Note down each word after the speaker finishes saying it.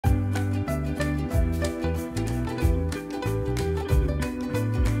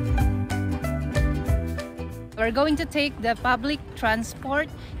We're going to take the public transport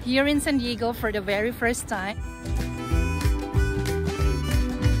here in San Diego for the very first time.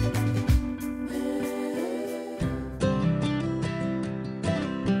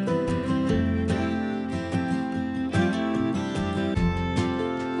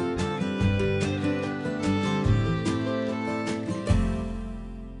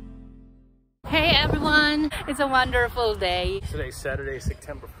 Hey everyone, it's a wonderful day. Today's Saturday,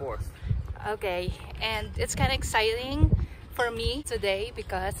 September 4th. Okay, and it's kind of exciting for me today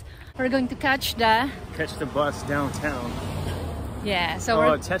because we're going to catch the bus downtown. Yeah, so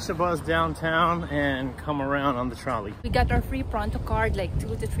we're catch the bus downtown and come around on the trolley. We got our free Pronto card like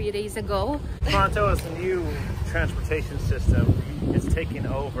 2 to 3 days ago. Pronto is a new transportation system. It's taking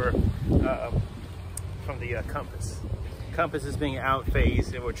over from the Compass. Compass is being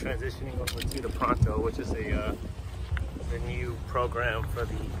outphased and we're transitioning over to the Pronto, which is the new program for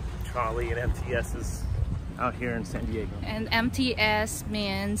the trolley and MTSs out here in San Diego. And MTS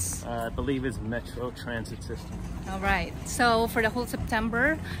means? I believe it's Metro Transit System. Alright, so for the whole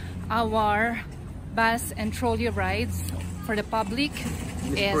September, our bus and trolley rides for the public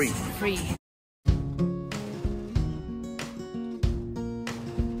is free.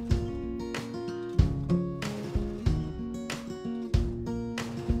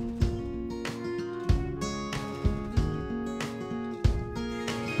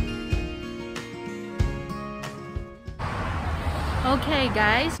 Okay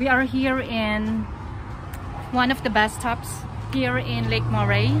guys, we are here in one of the bus stops here in Lake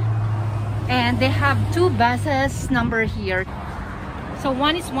Murray, and they have two buses number here. So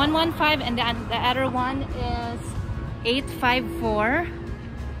one is 115 and the other one is 854,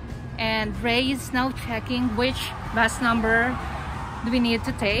 and Ray is now checking which bus number do we need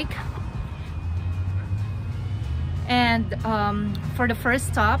to take. And for the first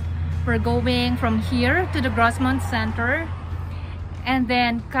stop, we're going from here to the Grossmont Center and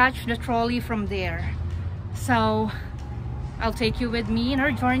then catch the trolley from there. So I'll take you with me in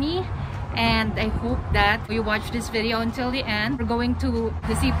our journey, and I hope that you watch this video until the end. We're going to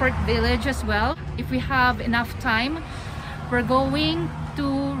the Seaport Village as well. If we have enough time, we're going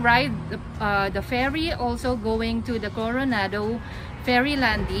to ride the ferry, also going to the Coronado ferry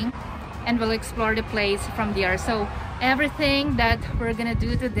landing, and we'll explore the place from there. So everything that we're gonna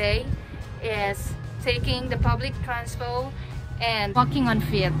do today is taking the public transport and walking on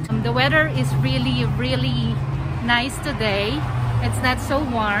feet. The weather is really nice today. It's not so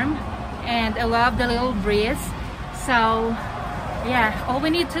warm and I love the little breeze. So yeah, all we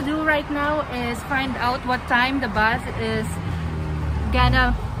need to do right now is find out what time the bus is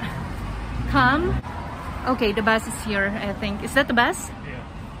gonna come. Okay, the bus is here, I think. Is that the bus?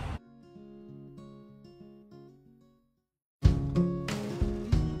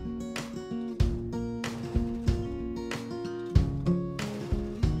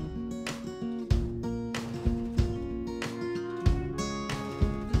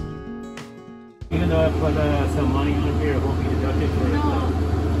 Even though I put some money on here, it won't be deducted for it? No.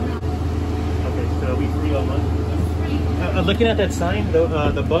 Okay, so it'll be free all month? Looking at that sign, the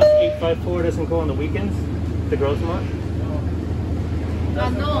bus 854 doesn't go on the weekends? The Grossmont?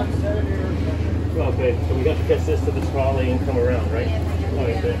 No. Okay, so we have to catch this to the trolley and come around, right?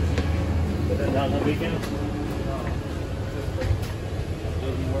 Okay. But then not on the weekends?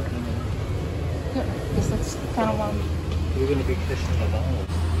 Because that's kind of warm. We're going to be fishing along.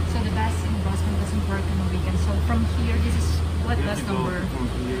 So the bus in Boston doesn't work on the weekend. So from here, this is what bus number? From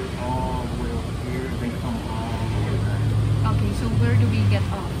here all the way over here, then come all the way back. Okay, so where do we get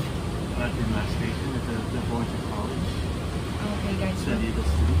off? At the last station, at the going to college. Okay, guys. So San Diego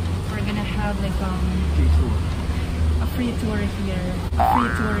City. we're gonna have like Free tour. a free tour here, a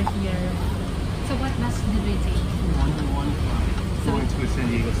free tour here. So what bus did we take? 115. Going to San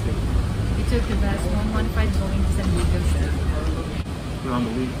Diego City. We took the bus 115 going to San Diego City. But on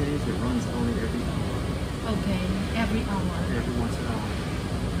the weekdays, it runs only every hour. Okay, every hour. Every once an hour.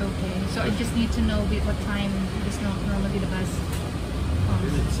 Okay, so I just need to know what time is normally the bus.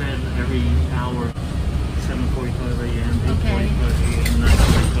 It said every hour, 7:45 a.m., 8:45 Okay. a.m.,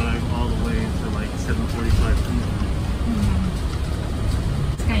 9:45, all the way until like 7:45 p.m.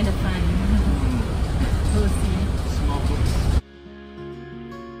 It's kind of fun. We'll see. Small books.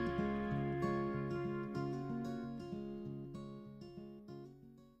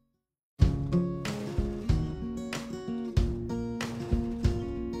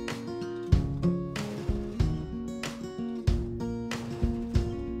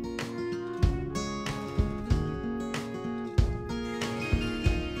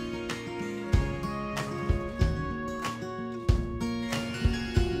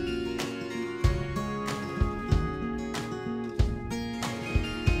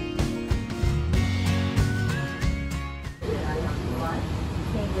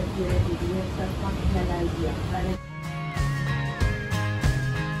 Okay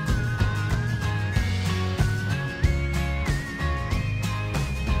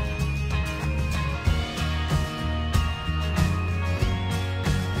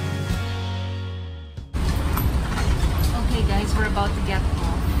guys, we're about to get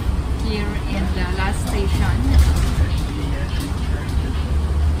off here in the last station.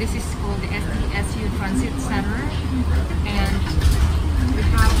 This is called the SDSU Transit Center, and we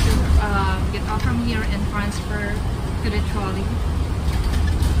have to get off from here and transfer to the trolley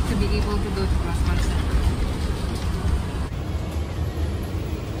to be able to go to Grossman Center.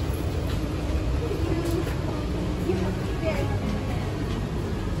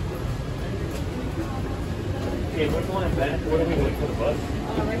 Okay, we're going back. Where are we going for the bus?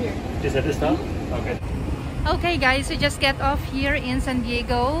 Right here. Just at this stop? Okay. Okay guys, we just get off here in San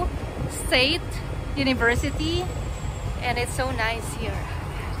Diego State University, and it's so nice here.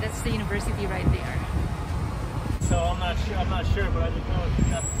 That's the university right there. So I'm not sure, but I just know it's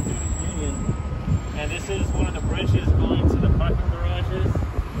got the student union, and this is one of the bridges going to the parking garages.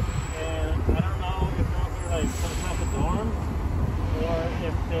 And I don't know if those are like some type of dorms or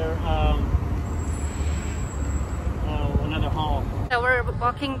if they're another hall. So we're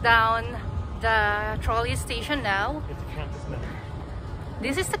walking down the trolley station now. It's a campus map.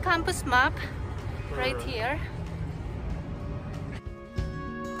 This is the campus map right here.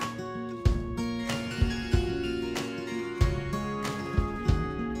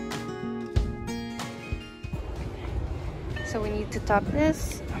 So we need to tap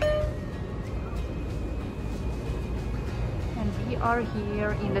this. And we are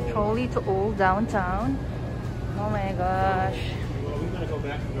here in the trolley to old downtown. Oh my gosh. Well, we're going to go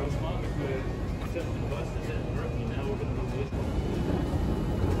back to Grossmont because since the bus isn't working, now we're going to do this one.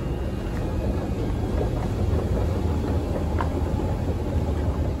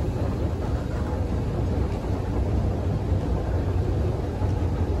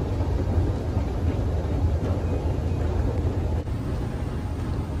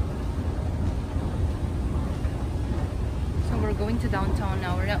 Going to downtown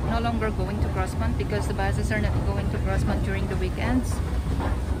now. We're no longer going to Grossmont because the buses are not going to Grossmont during the weekends.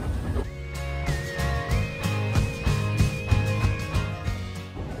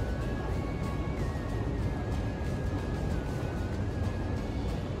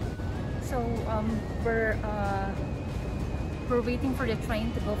 So we're waiting for the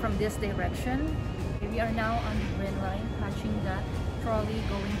train to go from this direction. We are now on the Green Line, catching the trolley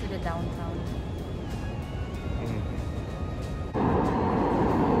going to the downtown.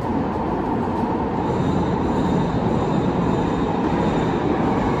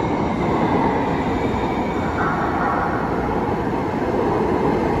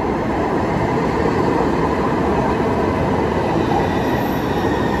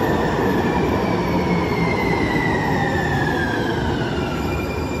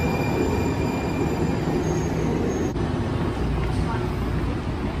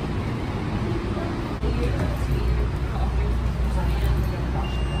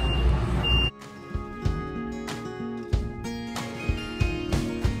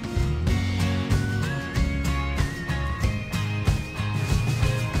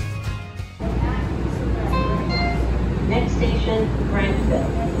 Next station, Grantville.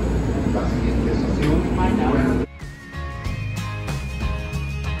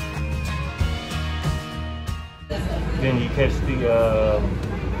 Then you catch the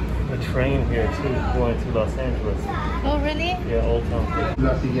train here too, going to Los Angeles. Oh really? Yeah, Old Town.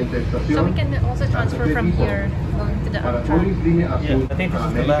 So we can also transfer from here going to the Amtrak. Yeah, I think this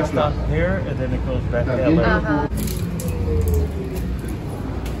is the last stop here, and then it goes back to LA.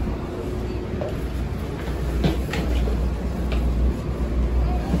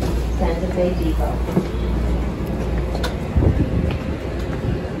 Santa Fe Depot.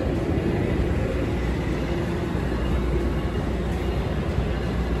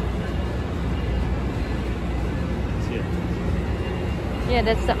 Yeah,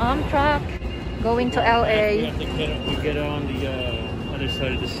 that's the Amtrak going to LA. You have to get on the other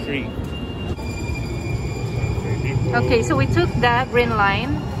side of the street. Okay, so we took the Green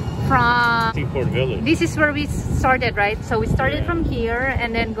Line from Seaport Village. This is where we started, right? So we started from here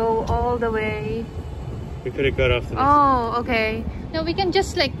and then go all the way. We could have got off to this. Oh, okay. No, we can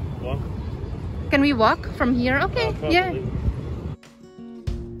just like Walk? Can we walk from here? Okay, yeah.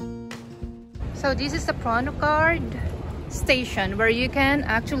 So this is the Pronto Card station where you can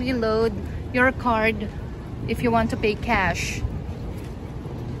actually load your card if you want to pay cash.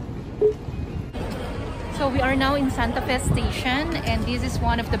 So we are now in Santa Fe Station, and this is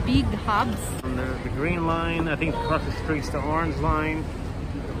one of the big hubs. On the green line, I think across the street's the orange line.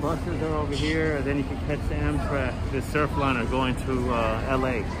 buses are over here, and then you can catch the Amtrak, the surf liner going to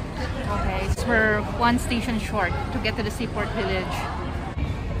LA. Okay, so we're one station short to get to the Seaport Village.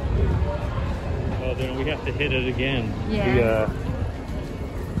 Oh, then we have to hit it again. Yeah.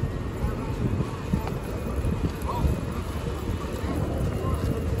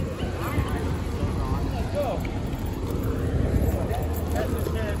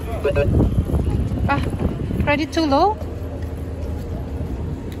 Credit too low?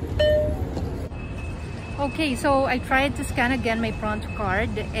 Okay, so I tried to scan again my Pronto card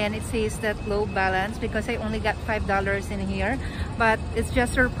and it says that low balance because I only got $5 in here, but it's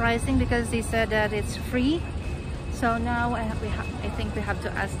just surprising because they said that it's free. So now I think we have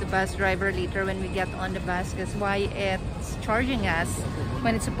to ask the bus driver later when we get on the bus because why it's charging us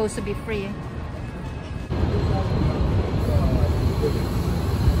when it's supposed to be free.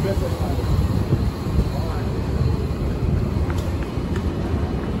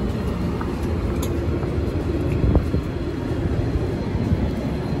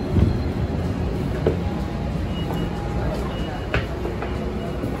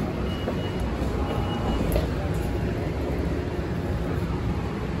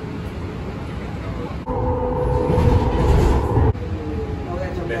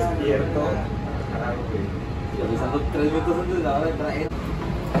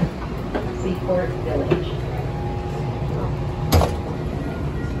 Seaport Village.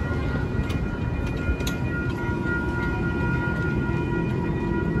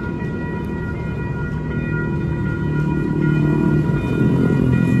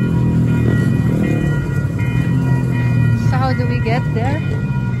 So how do we get there?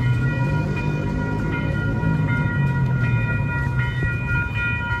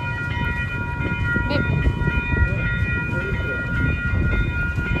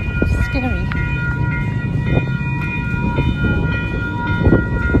 Scary.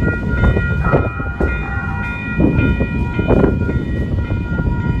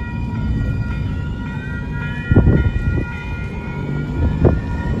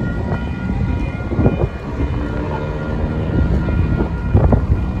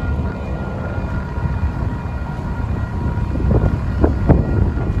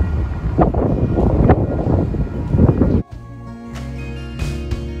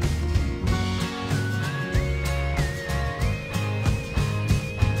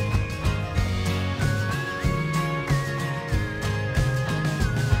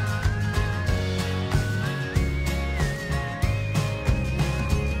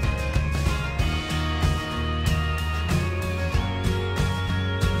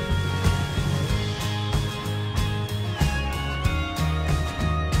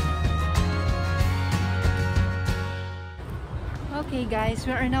 Okay guys,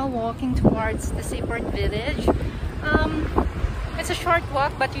 we are now walking towards the Seaport Village. It's a short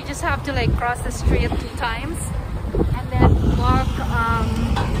walk, but you just have to like cross the street 2 times and then walk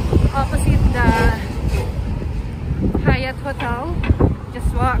opposite the Hyatt Hotel.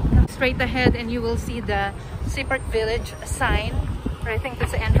 Just walk straight ahead and you will see the Seaport Village sign. I think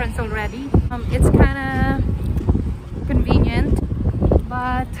that's the entrance already. It's kind of convenient,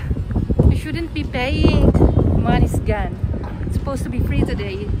 but you shouldn't be paying. Money's gone. It's supposed to be free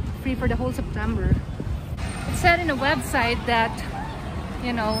today, free for the whole September. It said in the website that,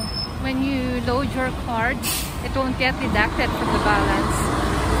 you know, when you load your card, it won't get deducted from the balance.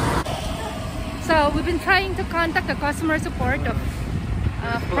 So we've been trying to contact the customer support of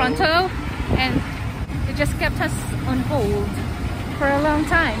Pronto, and it just kept us on hold for a long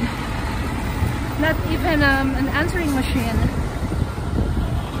time. Not even an answering machine.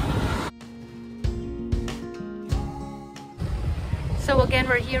 So again,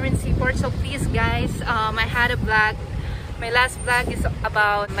 we're here in Seaport, so please guys, I had a vlog. My last vlog is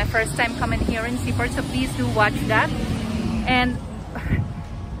about my first time coming here in Seaport, so please do watch that. And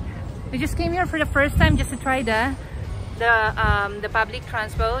we just came here for the first time just to try the public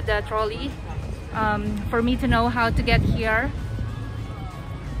transport, the trolley, for me to know how to get here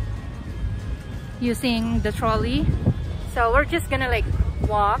using the trolley. So we're just gonna like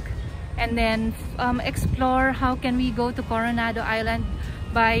walk and then explore how can we go to Coronado Island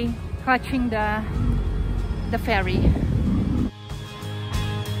by catching the ferry.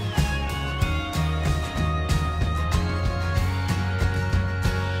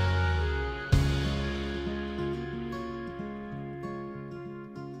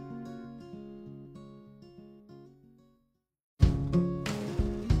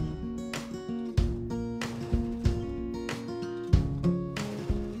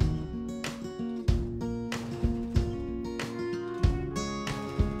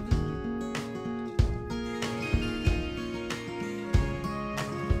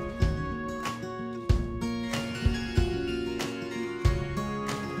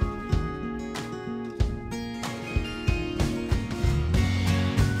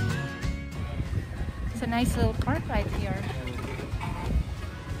 nice little park right here.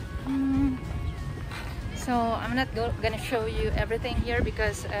 So I'm not gonna show you everything here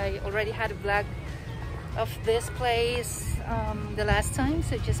because I already had a vlog of this place the last time,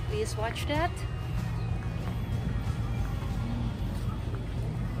 so just please watch that.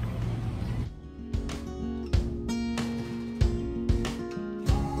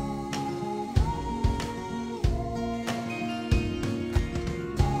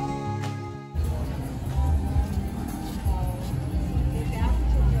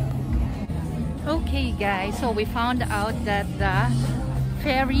 Okay guys, so we found out that the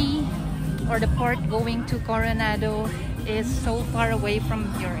ferry or the port going to Coronado is so far away from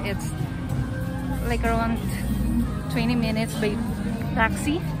here. It's like around 20 minutes by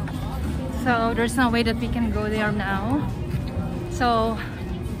taxi. So there's no way that we can go there now. So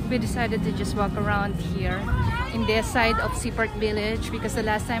we decided to just walk around here in this side of Seaport Village because the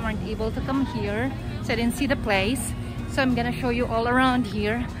last time I weren't able to come here, so I didn't see the place. So I'm gonna show you all around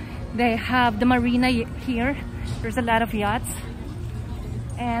here. They have the marina here. There's a lot of yachts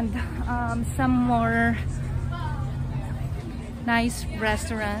and some more nice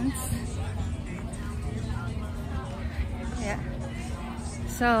restaurants. Yeah,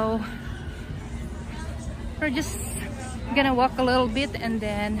 so we're just gonna walk a little bit and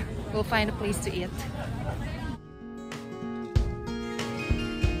then we'll find a place to eat.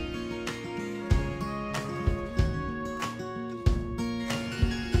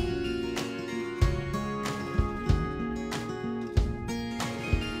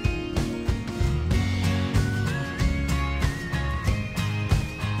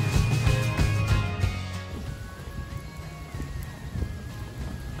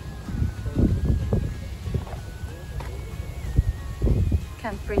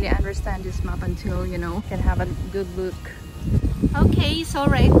 Can't really understand this map until, you know, can have a good look. Okay, so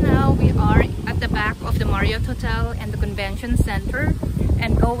right now we are at the back of the Marriott Hotel and the Convention Center,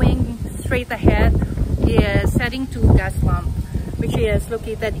 and going straight ahead is heading to Gaslamp, which is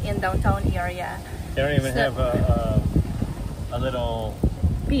located in downtown area. They don't even have a little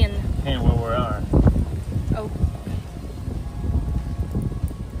pin where we are. Oh.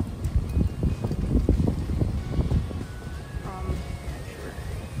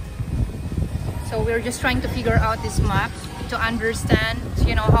 So we're just trying to figure out this map to understand,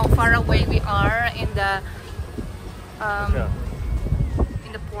 you know, how far away we are in the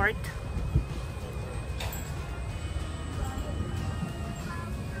port.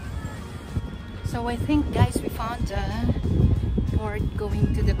 So I think, guys, we found the port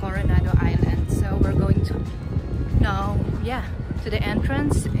going to the Coronado Island. So we're going to now, yeah, to the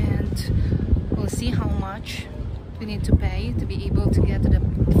entrance, and we'll see how much we need to pay to be able to get to the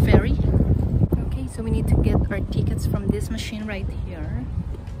ferry. So we need to get our tickets from this machine right here,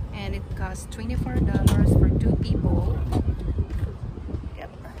 and it costs $24 for 2 people. Yep.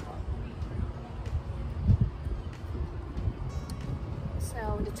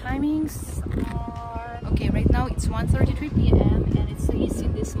 So the timings are okay. Right now it's 1:33 p.m. and it says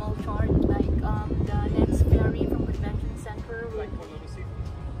in this small chart like the next ferry from Convention Center will be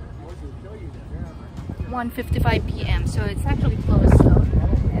 1:55 p.m. So it's actually close.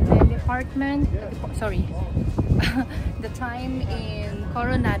 And then the time in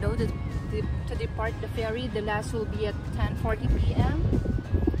Coronado to depart the ferry, the last will be at 10:40 p.m.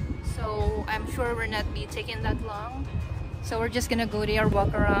 So I'm sure we're not be taking that long. So we're just gonna go there,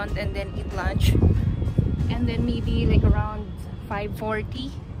 walk around, and then eat lunch, and then maybe like around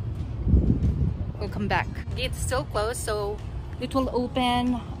 5:40 we'll come back. Gate's still closed, so it will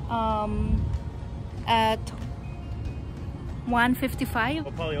open at 1:55.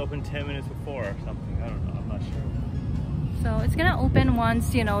 We'll probably open 10 minutes before or something. I don't know. I'm not sure. So it's gonna open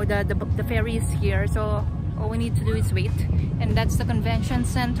once, you know, the ferry is here. So all we need to do is wait. And that's the convention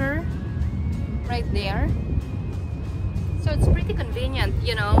center right there. So it's pretty convenient,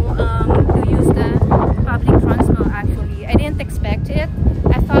 you know, to use the public transport. Actually, I didn't expect it.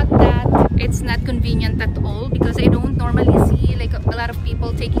 I thought that it's not convenient at all because I don't normally see like a lot of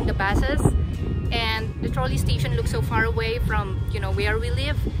people taking the buses. And the trolley station looks so far away from, you know, where we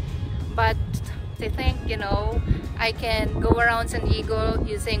live. But I think, you know, I can go around San Diego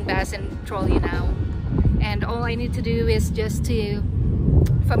using bus and trolley now. And all I need to do is just to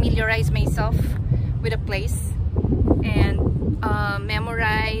familiarize myself with a place and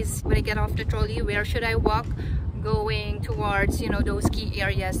memorize when I get off the trolley where should I walk, going towards, you know, those key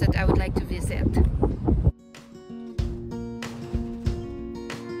areas that I would like to visit.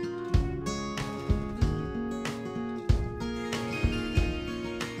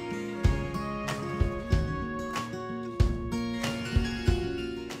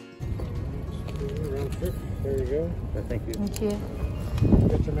 Thank you. Thank you.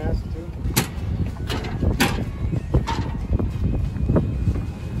 Got your mask too?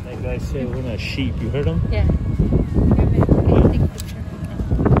 That guy said we're not sheep. You heard him? Yeah. Okay, take a picture.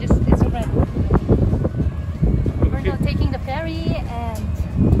 Just, it's alright. We're now taking the ferry and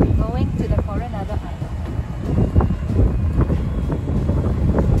going to the Coronado Island.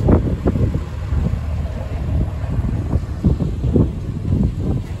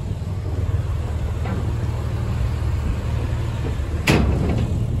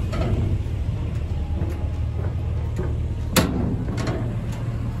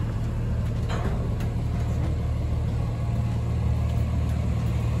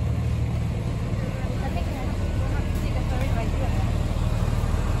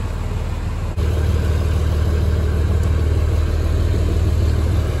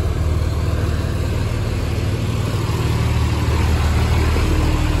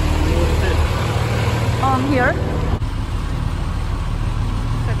 Here. So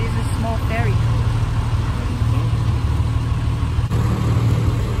this is a small ferry.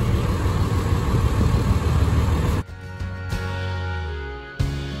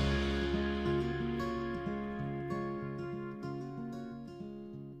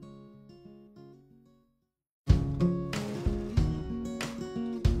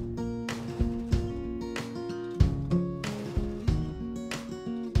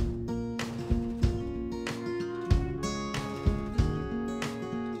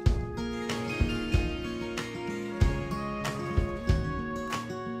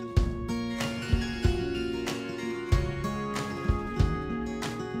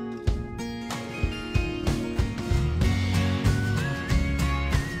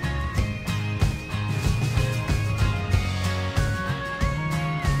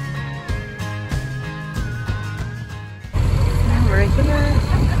 Here.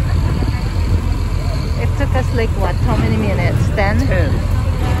 It took us like what? How many minutes? 10? 10.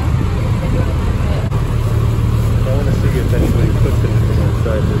 I want to see if anybody puts anything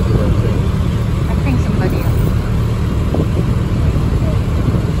inside this little thing. I think somebody else.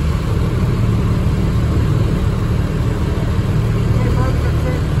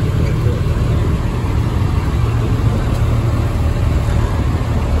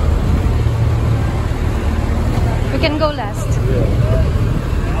 We can go last.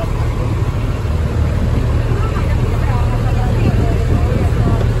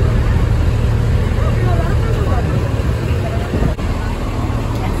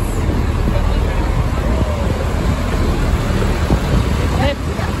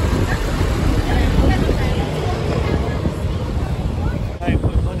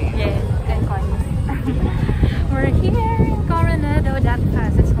 We're here in Coronado. That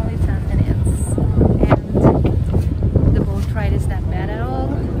fast. It's only 10 minutes. And the boat ride is not bad at all.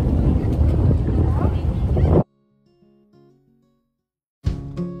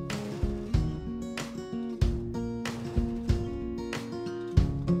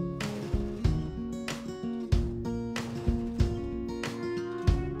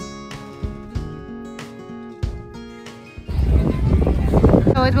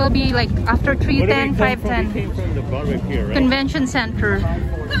 So it will be like after 3:10, 5:10. We came from the bar right here, right? Convention Center.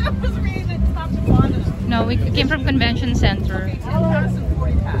 No, we came from Convention Center.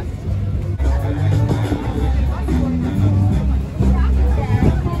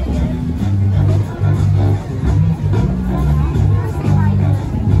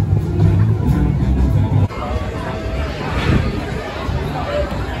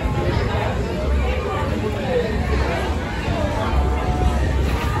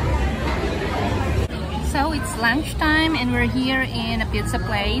 So it's lunchtime and we're here in a pizza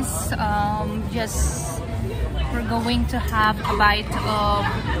place. We're going to have a bite of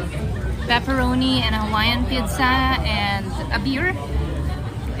pepperoni and a Hawaiian pizza and a beer.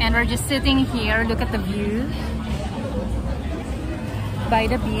 And we're just sitting here, look at the view by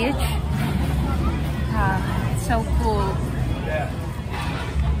the beach. It's so cool.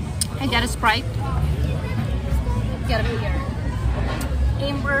 I got a Sprite. Got a beer.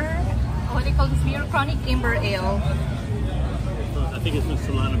 Amber. What do you call this beer? Chronic Amber Ale. I think it's from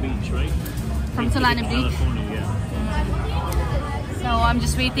Solana Beach, right? From Solana Beach? California, yeah. So I'm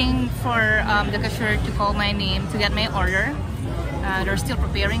just waiting for the cashier to call my name to get my order. They're still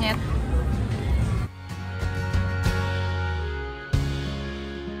preparing it.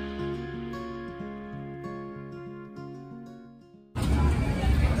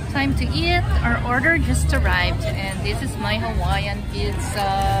 Time to eat. Our order just arrived and this is my Hawaiian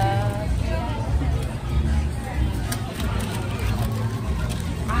pizza.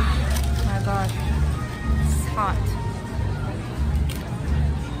 Gosh, it's hot.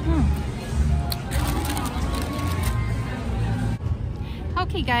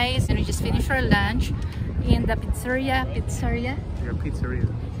 Okay guys, and we just finished our lunch in the pizzeria. Your pizzeria.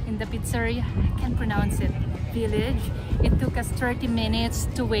 In the pizzeria, I can't pronounce it, village. It took us 30 minutes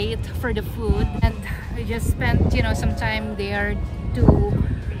to wait for the food, and we just spent, you know, some time there to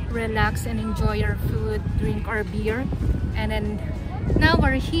relax and enjoy our food, drink our beer, and then now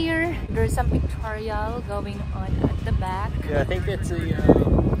we're here. There's some pictorial going on at the back. Yeah, I think it's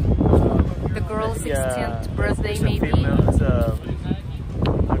The girl's 16th birthday, it's maybe. It's a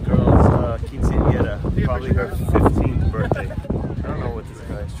girl's quinceañera, probably her 15th birthday. I don't know what this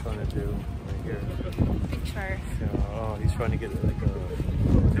guy's trying to do right here. Picture. Oh, he's trying to get like a...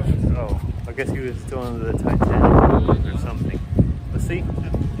 Oh, I guess he was doing the Titanic or something. Let's see.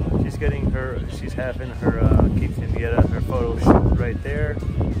 She's having her quinceañera, her photo shoot right there.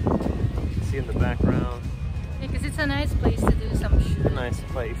 You can see in the background. Because it's a nice place to do some shooting. A nice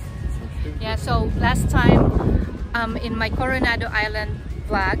place. Yeah, so last time in my Coronado Island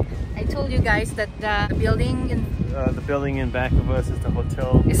vlog, I told you guys that the building in back of us is the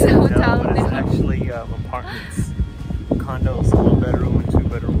hotel. It's a hotel. But it's actually apartments, condos, 1-bedroom and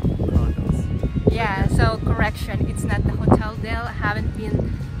 2-bedroom condos. Yeah, so correction, it's not the Hotel Del. I haven't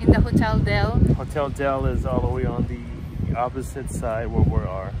been in the Hotel Del. Hotel Del is all the way on the opposite side where we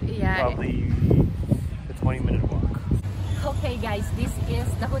are. Yeah. Probably a 20-minute walk. Okay guys, this is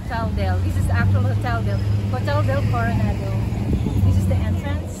the Hotel Del. This is actual Hotel Del. Hotel Del Coronado. This is the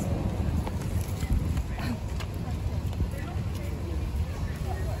entrance.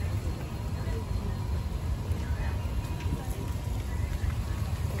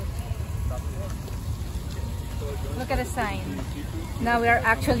 Look at the sign. Now we are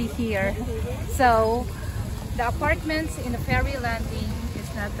actually here. So the apartments in the ferry landing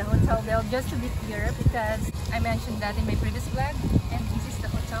is not the Hotel Del, just to be clear, because I mentioned that in my previous vlog, and this is the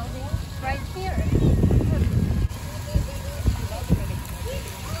Hotel Del right here.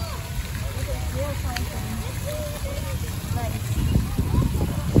 Nice.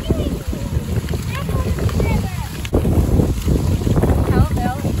 Hotel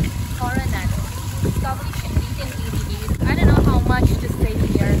Del Coronado, established in 1888. I don't know how much to stay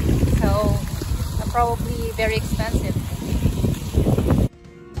here, so probably very expensive.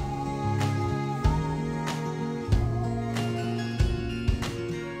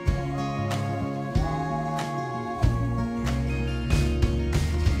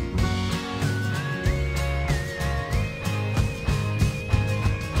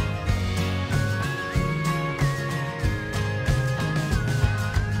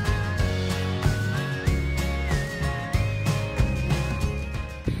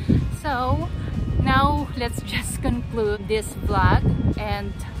 So now let's just conclude this vlog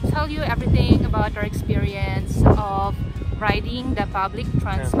and tell you everything about our experience of riding the public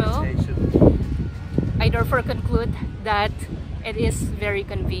transport. I therefore conclude that it is very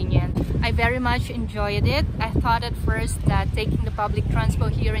convenient. I very much enjoyed it. I thought at first that taking the public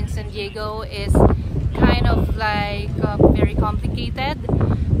transport here in San Diego is kind of like very complicated,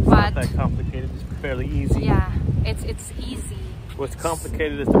 but not that complicated, it's fairly easy. Yeah, it's easy. What's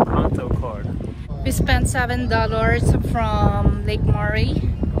complicated is the Pronto card. We spent $7 from Lake Maury,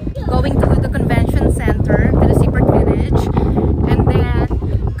 going to the convention center, to the Seaport Village, and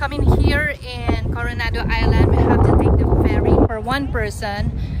then coming here in Coronado Island, we have to take the ferry for one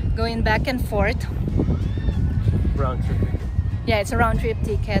person, going back and forth. Round trip ticket. Yeah, it's a round trip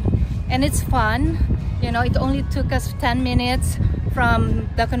ticket, and it's fun. You know, it only took us 10 minutes from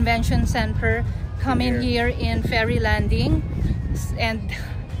the convention center coming here in ferry landing, and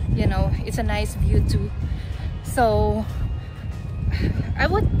you know, it's a nice view too. So I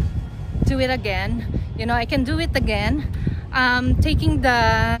would do it again. You know, I can do it again. Taking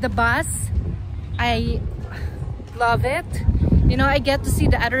the bus, I love it. You know, I get to see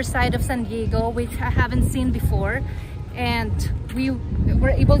the other side of San Diego, which I haven't seen before, and we were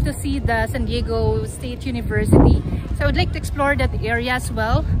able to see the San Diego State University. So I would like to explore that area as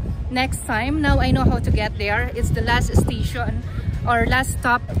well next time. Now I know how to get there. It's the last station or last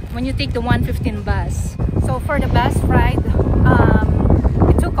stop when you take the 115 bus. So for the bus ride,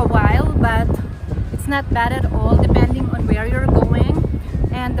 it took a while, but it's not bad at all depending on where you're going,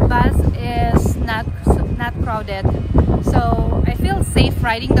 and the bus is not crowded. So I feel safe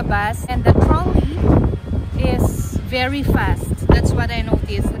riding the bus, and the trolley is very fast. That's what I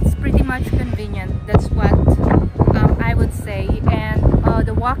noticed. It's pretty much convenient. That's what I would say. And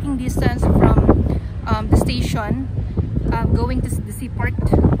the walking distance from the station going to the Seaport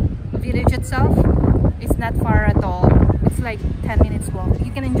Village itself is not far at all. It's like 10 minutes walk.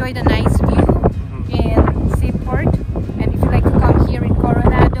 You can enjoy the nice view in Seaport, and if you like to come here in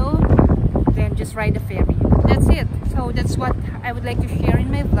Coronado, then just ride the ferry. That's it. So So that's what I would like to share in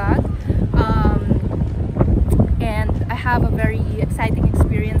my vlog. And I have a very exciting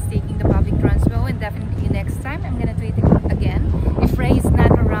experience taking the public transport, and definitely next time I'm gonna do it again. If Ray is not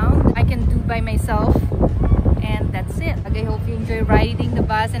around, I can do by myself, and that's it. I hope you enjoy riding the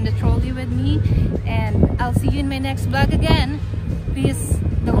bus and the trolley with me, and I'll see you in my next vlog again. Please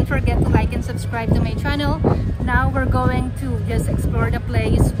don't forget to like and subscribe to my channel. Now we're going to just explore the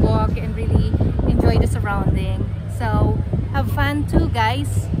place, walk, and really enjoy the surrounding. So have fun too,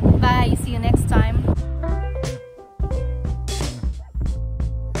 guys. Bye, see you next time.